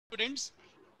Students,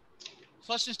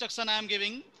 first instruction I am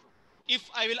giving. If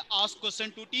I will ask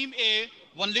question to team A,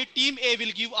 only team A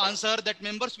will give answer. That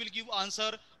members will give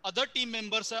answer. Other team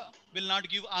members will not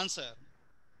give answer.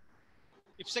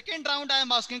 If second round I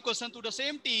am asking question to the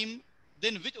same team,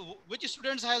 then which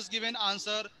students has given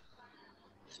answer,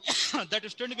 that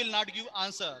student will not give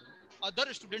answer.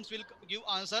 Other students will give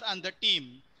answer and the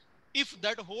team. If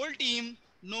that whole team,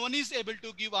 no one is able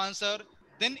to give answer,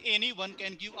 then anyone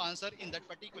can give answer in that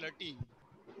particular team.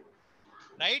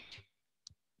 Right?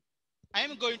 I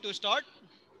am going to start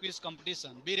quiz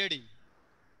competition. Be ready.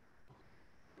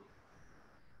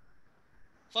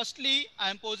 Firstly, I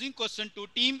am posing question to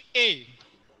team A.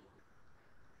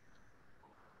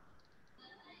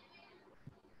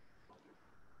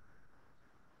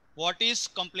 What is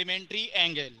complementary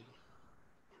angle?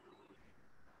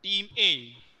 Team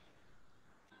A.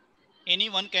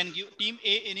 Anyone can give, team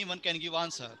A, anyone can give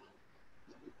answer.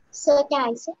 Sir,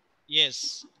 can I say?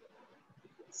 Yes.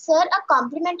 Sir, a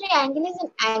complementary angle is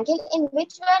an angle in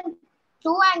which when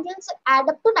two angles add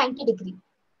up to 90 degrees.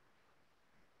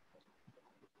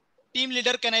 Team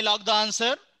leader, can I log the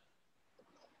answer?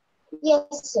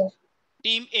 Yes, sir.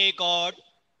 Team A got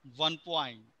 1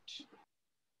 point.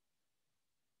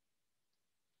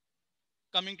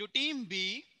 Coming to team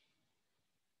B.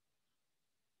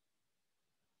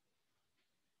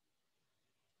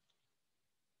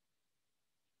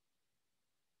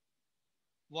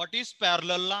 What is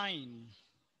parallel line?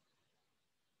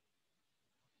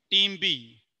 Team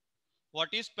B. What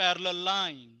is parallel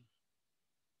line?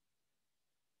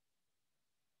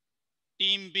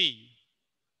 Team B.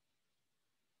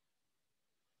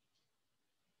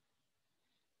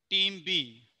 Team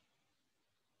B.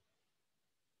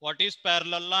 What is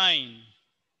parallel line?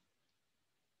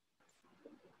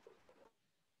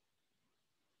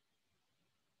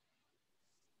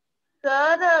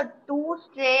 Sir, two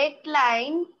straight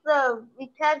lines which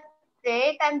are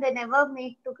straight and they never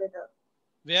meet together.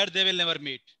 Where they will never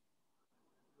meet?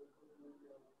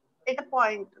 At a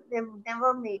point, they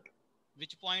never meet.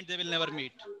 Which point they will never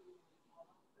meet?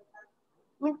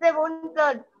 Means they won't.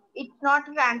 It's not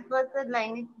a transversal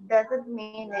line. It doesn't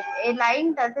mean it. A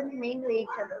line doesn't mean each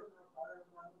other.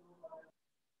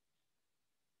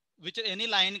 Which any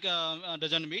line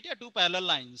doesn't meet? Yeah, two parallel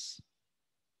lines.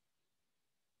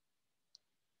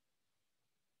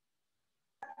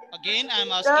 Again, I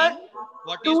am asking,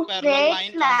 what is parallel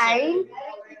line concept?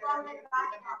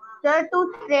 Sir,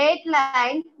 two straight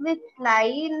lines which lie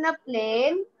in a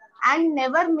plane and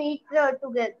never meet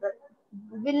together.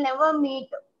 Will never meet.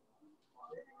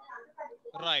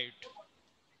 Right.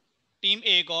 Team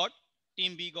A got,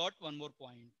 team B got 1 more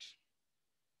point.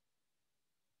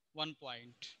 1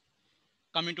 point.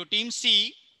 Coming to team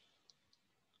C.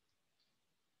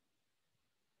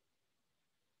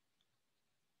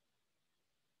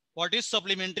 What is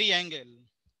supplementary angle?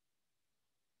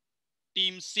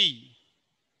 Team C.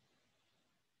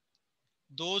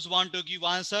 Those want to give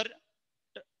answer,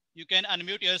 you can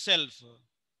unmute yourself.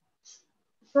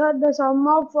 Sir, the sum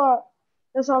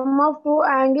of two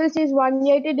angles is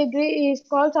 180 degree is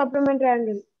called supplementary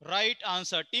angle. Right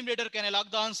answer. Team leader, can I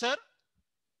lock the answer?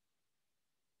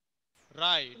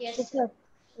 Right. Yes, sir.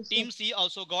 Team C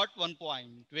also got 1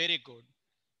 point. Very good.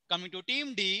 Coming to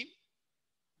team D.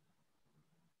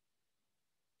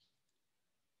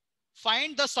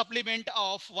 Find the supplement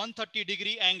of 130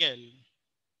 degree angle.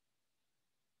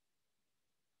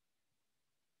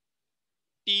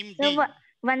 Team D. So,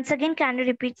 once again, can you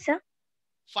repeat, sir?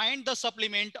 Find the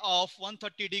supplement of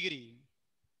 130 degree.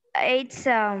 It's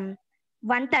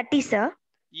 130, sir.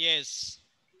 Yes.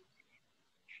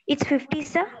 It's 50,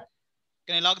 sir.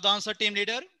 Can I lock the answer, team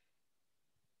leader?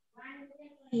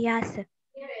 Yes, sir.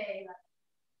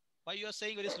 Why you are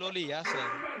saying very slowly? Yes,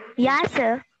 sir. Yes,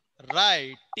 sir.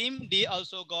 Right. Team D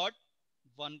also got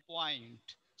 1 point.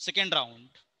 Second round.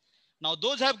 Now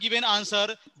those have given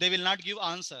answer, they will not give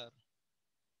answer.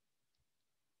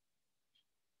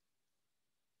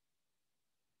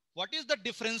 What is the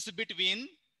difference between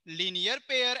linear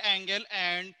pair angle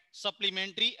and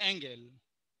supplementary angle?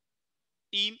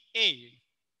 Team A.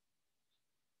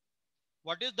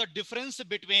 What is the difference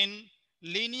between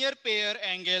linear pair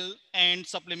angle and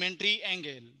supplementary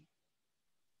angle?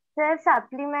 Sir,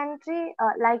 supplementary,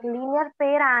 like linear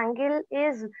pair angle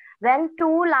is when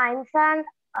two lines are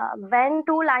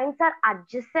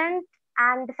adjacent,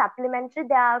 and supplementary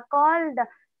they are called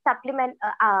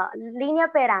linear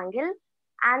pair angle.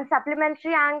 And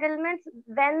supplementary angle means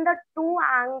when the two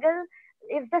angle,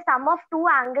 if the sum of two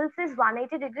angles is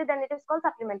 180 degree, then it is called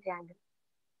supplementary angle.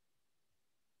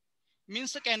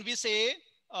 Means can we say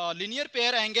linear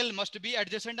pair angle must be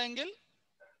adjacent angle?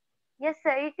 Yes,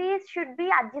 sir. Should be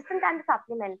adjacent and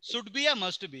supplementary. Should be or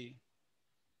must be?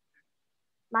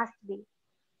 Must be.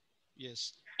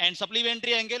 Yes. And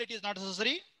supplementary angle, it is not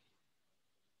necessary?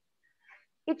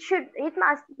 It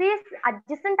must be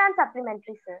adjacent and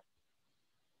supplementary, sir.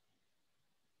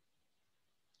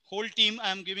 Whole team,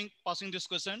 I am passing this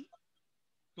question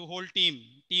to whole team,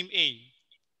 team A.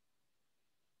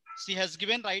 She has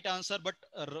given right answer, but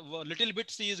a little bit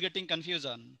she is getting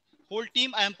confusion. Whole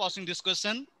team, I am passing this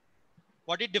question.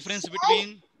 What is difference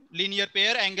between linear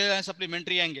pair angle and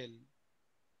supplementary angle?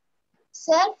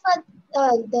 Sir, for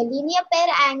the linear pair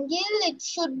angle, it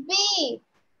should be,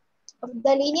 the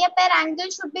linear pair angle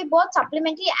should be both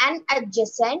supplementary and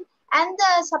adjacent, and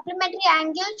the supplementary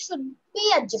angle should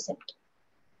be adjacent.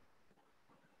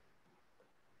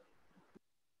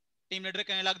 Team leader,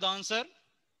 can I like the answer?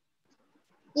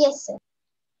 Yes, sir.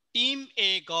 Team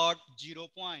A got 0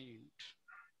 point.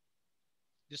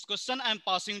 This question I am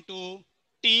passing to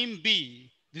team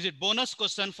B. This is bonus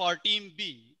question for team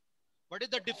B. What is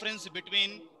the difference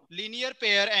between linear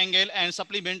pair angle and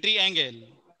supplementary angle?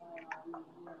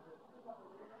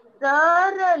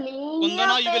 Sir, linear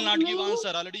Kundana, you will pair not give means-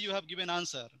 answer. Already you have given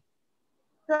answer.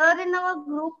 Sir, in our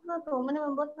group, so many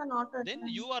members are not Then attending.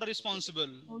 you are responsible.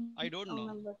 I don't Some know.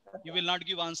 members are You will not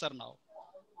give answer now.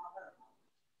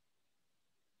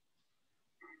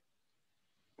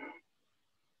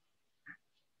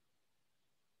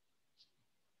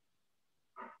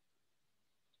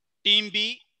 Team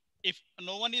B, if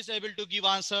no one is able to give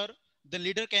answer, the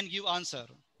leader can give answer.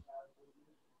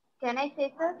 Can I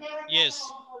say, sir? Yes.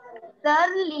 Sir,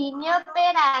 linear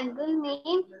pair angle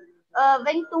means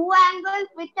when two angles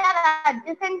which are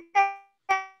adjacent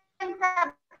and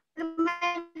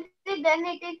supplementary, then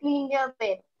it is linear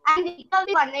pair. And it will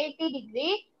be 180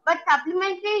 degree, but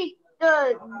supplementary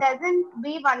it doesn't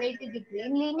be 180 degree.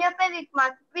 In linear pair, it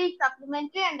must be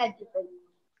supplementary and adjacent.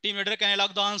 Team leader, can I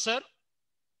lock the answer?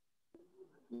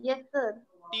 Yes, sir.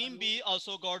 Team B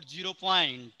also got 0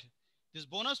 point. This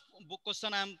bonus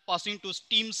question I am passing to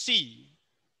team C.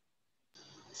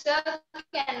 Sir,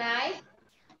 can I?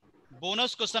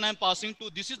 Bonus question I am passing to.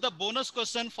 This is the bonus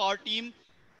question for team.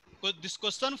 This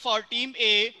question for team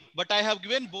A, but I have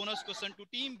given bonus question to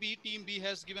team B. Team B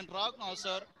has given wrong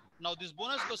answer. Now this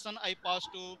bonus question I pass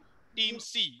to team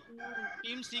C.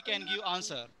 Team C can give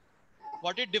answer.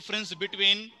 What is difference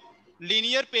between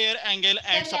linear pair angle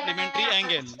and supplementary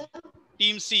angle?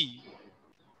 Team C.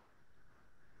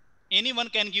 Anyone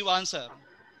can give answer.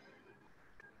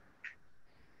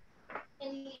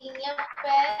 In linear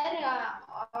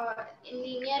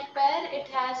pair, it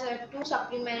has two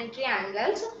supplementary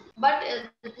angles, but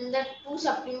the two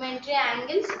supplementary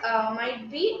angles might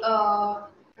be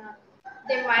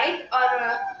they might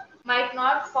or might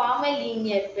not form a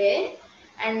linear pair,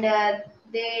 and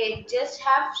they just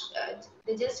have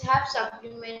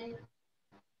supplement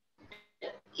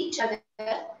each other.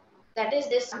 That is,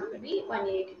 this will be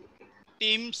 180 degree.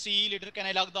 Team C leader, can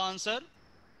I lock the answer?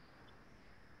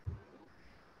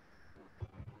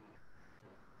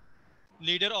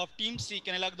 Leader of team C,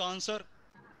 can I lock the answer?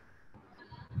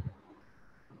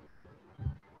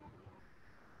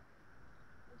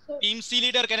 Sir. Team C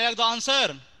leader, can I lock the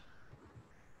answer?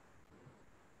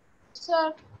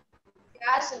 Sir,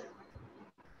 Yes, sir.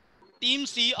 Team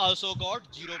C also got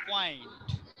 0 point.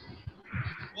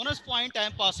 Bonus point I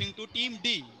am passing to team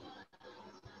D.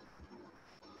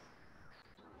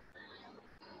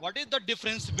 What is the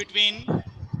difference between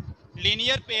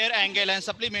linear pair angle and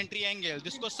supplementary angle?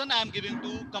 This question I am giving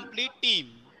to complete team.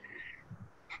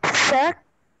 Sir,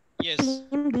 Yes.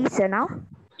 team D, sir, now.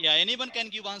 Yeah, anyone can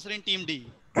give answer in team D.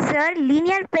 Sir,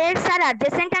 linear pairs are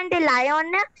adjacent and they lie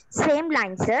on the same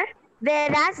line, sir.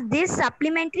 Whereas these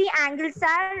supplementary angles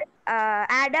are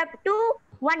add up to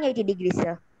 180 degrees,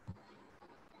 sir.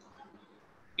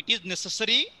 It is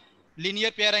necessary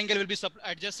linear pair angle will be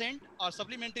adjacent or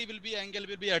supplementary angle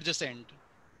will be adjacent.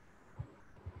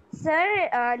 Sir,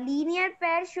 linear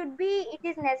pair should be, it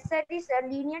is necessary, sir.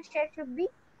 Linear pair should be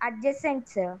adjacent,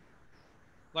 sir.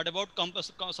 What about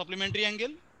supplementary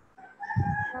angle?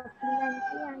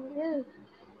 Supplementary angle.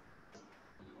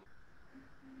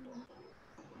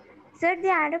 Sir, they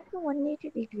add up to 180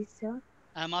 degrees, sir.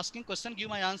 I am asking question, give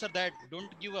my answer that.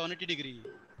 Don't give 180 degree.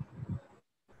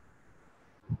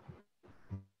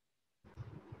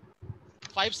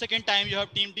 Five-second time you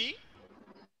have team D.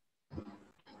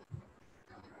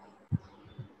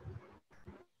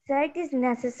 Sir, it is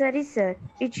necessary, sir.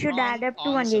 It should Wrong add up to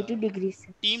answer. 180 degrees,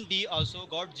 sir. Team D also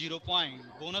got 0 point.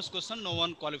 Bonus question, no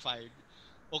one qualified.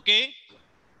 Okay.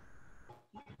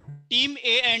 Team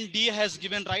A and D has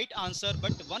given right answer,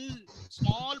 but one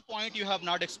small point you have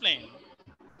not explained.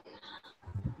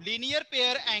 linear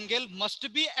pair angle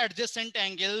must be adjacent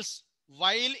angles,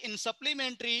 while in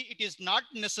supplementary it is not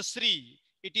necessary.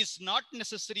 It is not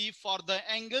necessary for the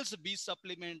angles be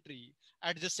supplementary,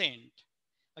 adjacent.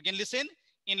 Again, listen.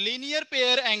 In linear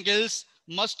pair angles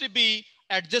must be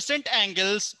adjacent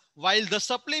angles, while the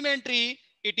supplementary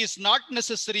it is not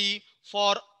necessary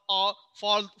for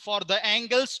the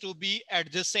angles to be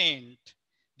adjacent.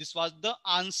 This was the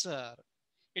answer.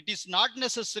 It is not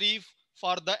necessary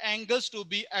for the angles to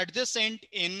be adjacent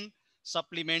in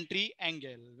supplementary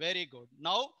angle. Very good.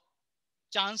 Now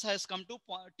chance has come to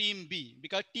team B,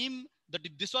 because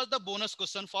this was the bonus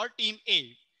question for team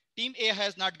A. Team A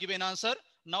has not given answer.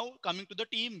 Now coming to the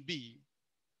team B.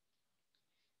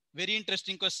 Very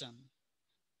interesting question.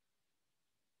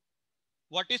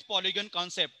 What is polygon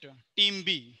concept? Team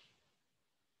B.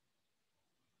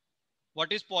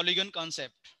 What is polygon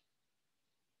concept?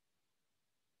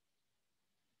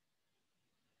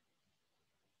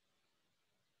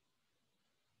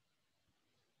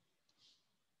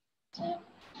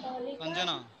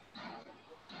 Sanjana.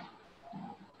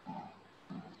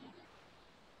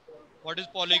 What is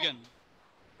polygon?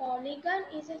 Polygon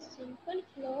is a simple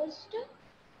closed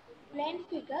plane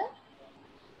figure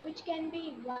which can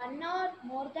be one or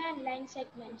more than line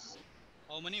segments.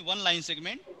 How many? One line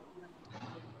segment?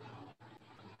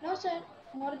 No, sir.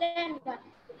 More than one.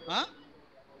 Huh?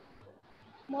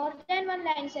 More than one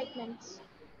line segments.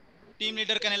 Team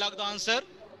leader, can I log the answer?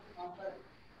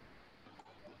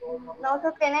 No,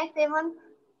 sir. Can I say one?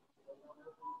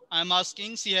 I'm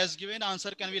asking, she has given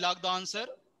answer. Can we log the answer?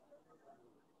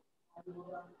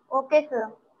 Okay,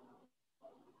 sir.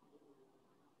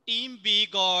 Team B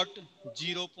got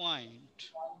 0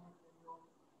 point.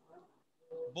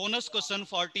 Bonus question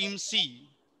for team C.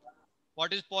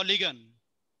 What is polygon?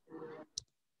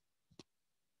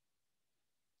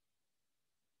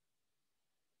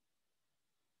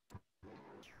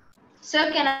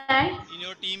 Sir, can I? In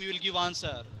your team, you will give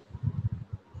answer.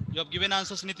 You have given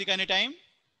answers, Nitika, anytime?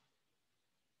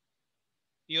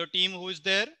 Your team, who is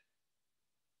there?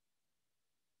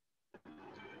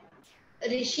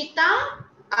 Rishita,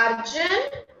 Arjun,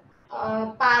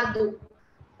 Pardu.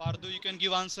 Pardu, you can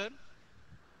give answer.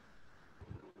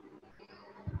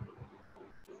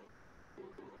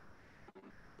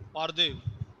 Pardev.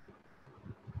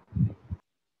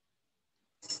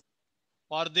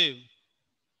 Pardev.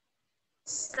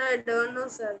 Sir, I don't know,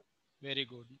 sir. Very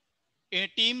good. In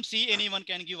team C, anyone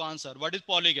can give answer. What is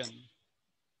polygon?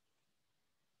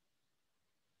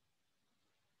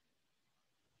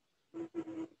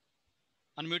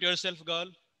 Unmute yourself, girl.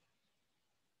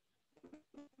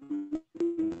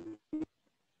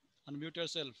 Unmute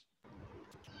yourself.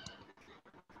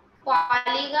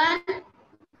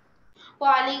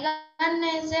 Polygon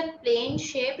is a plane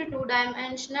shaped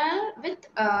two-dimensional with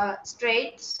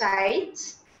straight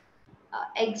sides.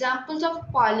 Examples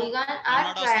of polygon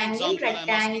are triangle,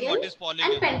 rectangle,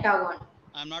 and pentagon.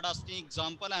 I'm not asking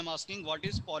example. I'm asking what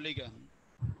is polygon.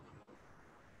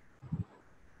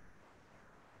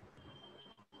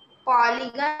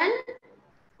 Polygon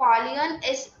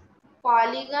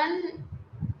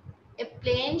a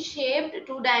plane shaped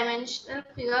two-dimensional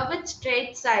figure with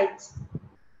straight sides.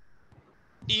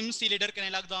 Team C leader, can I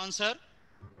log the answer?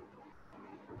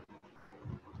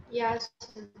 Yes.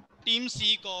 Team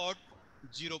C got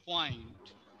 0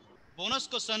 point. Bonus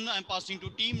question I'm passing to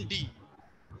team D.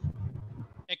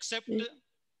 Except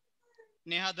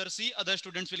Neha Darsi, other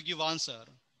students will give answer.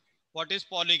 What is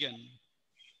polygon?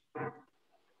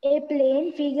 A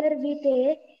plane figure with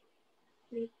a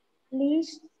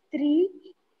least 3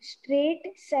 straight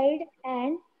side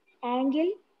and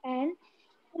angle and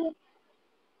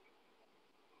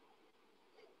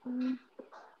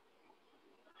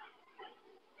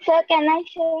Sir, can I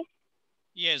say?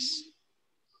 Yes.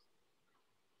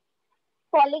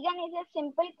 Polygon is a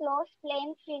simple closed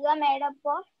plane figure made up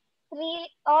of 3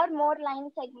 or more line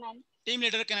segments. Team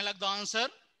leader, can I log the answer?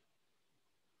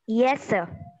 Yes, sir.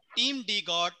 Team D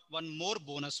got one more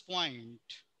bonus point.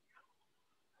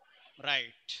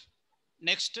 Right.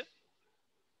 Next.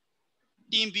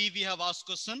 Team B, we have asked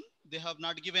question. They have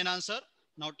not given answer.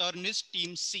 Now turn is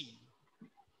team C.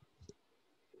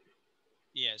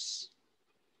 Yes.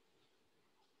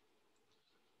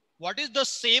 What is the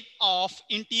shape of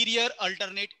interior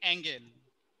alternate angle?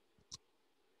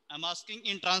 I'm asking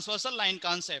in transversal line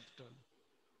concept.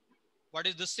 What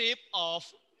is the shape of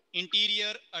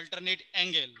interior alternate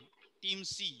angle? Team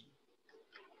C.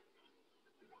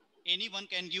 Anyone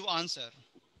can give answer.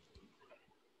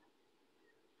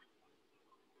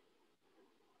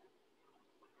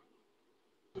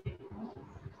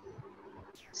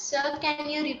 Sir, can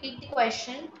you repeat the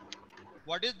question?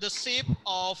 What is the shape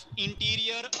of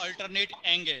interior alternate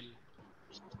angle?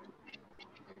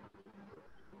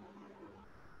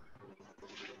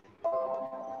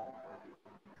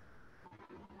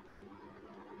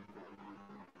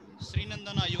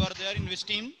 Srinandana, you are there in which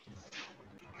team?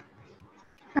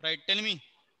 Right, tell me.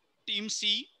 Team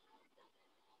C.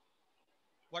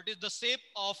 What is the shape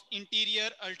of interior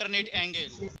alternate angle?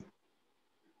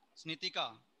 Snitika.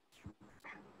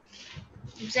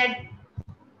 Z.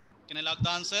 Can I lock the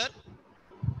answer?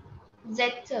 Z,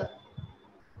 sir.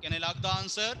 Can I lock the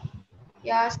answer?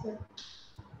 Yeah, sir.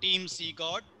 Team C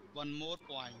got one more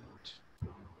point.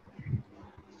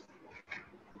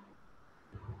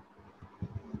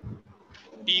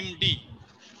 Team D.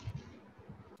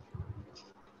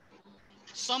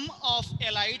 Sum of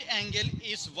allied angle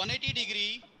is 180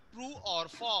 degree, true or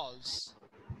false?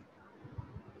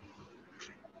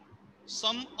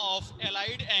 Sum of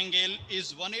allied angle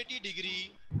is 180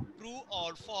 degree, true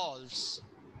or false?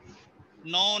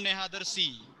 No, neither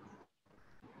C.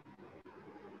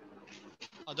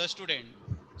 Other student,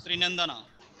 Srinandana.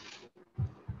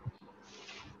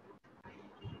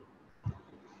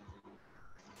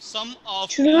 Sum of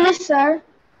True, sir.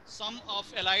 Sum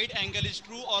of allied angle is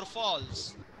true or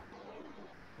false?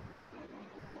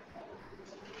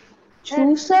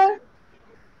 True, sir.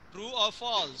 True or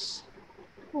false?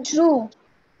 True.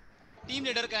 Team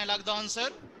leader, can I lock the answer?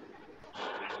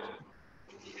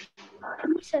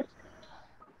 Sir.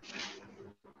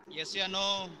 Yes or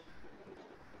no?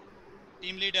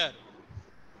 Team leader.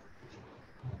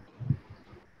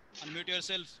 Unmute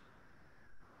yourself.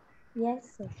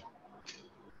 Yes, sir.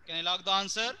 Can I lock the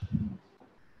answer?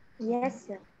 Yes,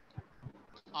 sir.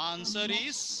 Answer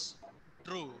is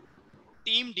true.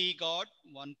 Team D got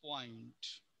 1 point.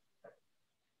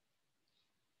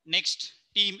 Next,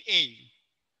 Team A.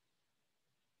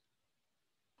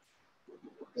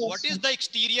 Yes, What is sir. the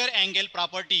exterior angle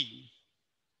property?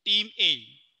 Team A.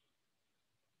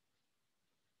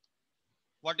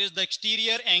 What is the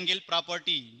exterior angle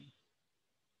property?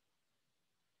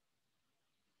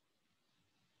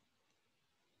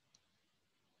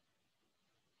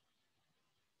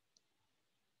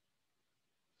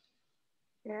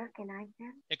 Sir, can I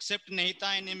tell? Except Nehita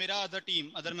and Nimira, other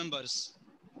team, other members.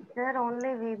 Sir,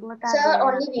 only we both are Sir, there in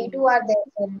our only we team. two are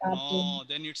there in our team. No,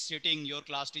 then it's cheating. Your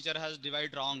class teacher has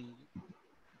divided wrong.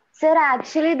 Sir,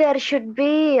 actually there should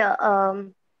be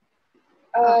Hriday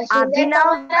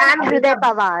Abhinav Pawar and Hriday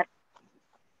Pawar.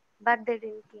 But they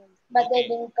didn't come. but they Okay.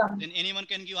 didn't come. Then anyone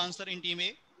can give answer in Team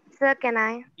A? Sir, can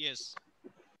I? Yes.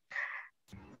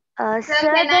 Sir,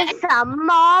 can I? the sum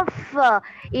of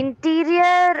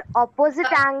interior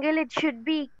opposite angle, it should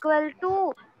be equal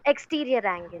to exterior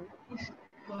angle.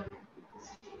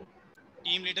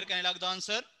 Team leader, can I lock the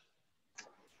answer?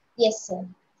 Yes, sir.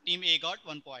 Team A got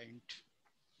 1 point.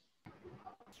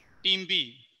 Team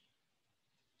B.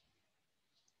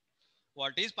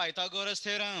 What is Pythagoras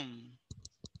theorem?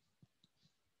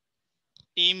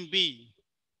 Team B.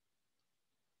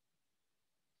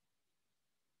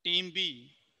 Team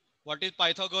B. What is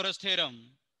Pythagoras theorem?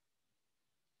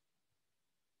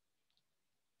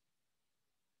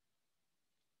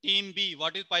 Team B.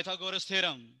 What is Pythagoras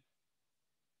theorem?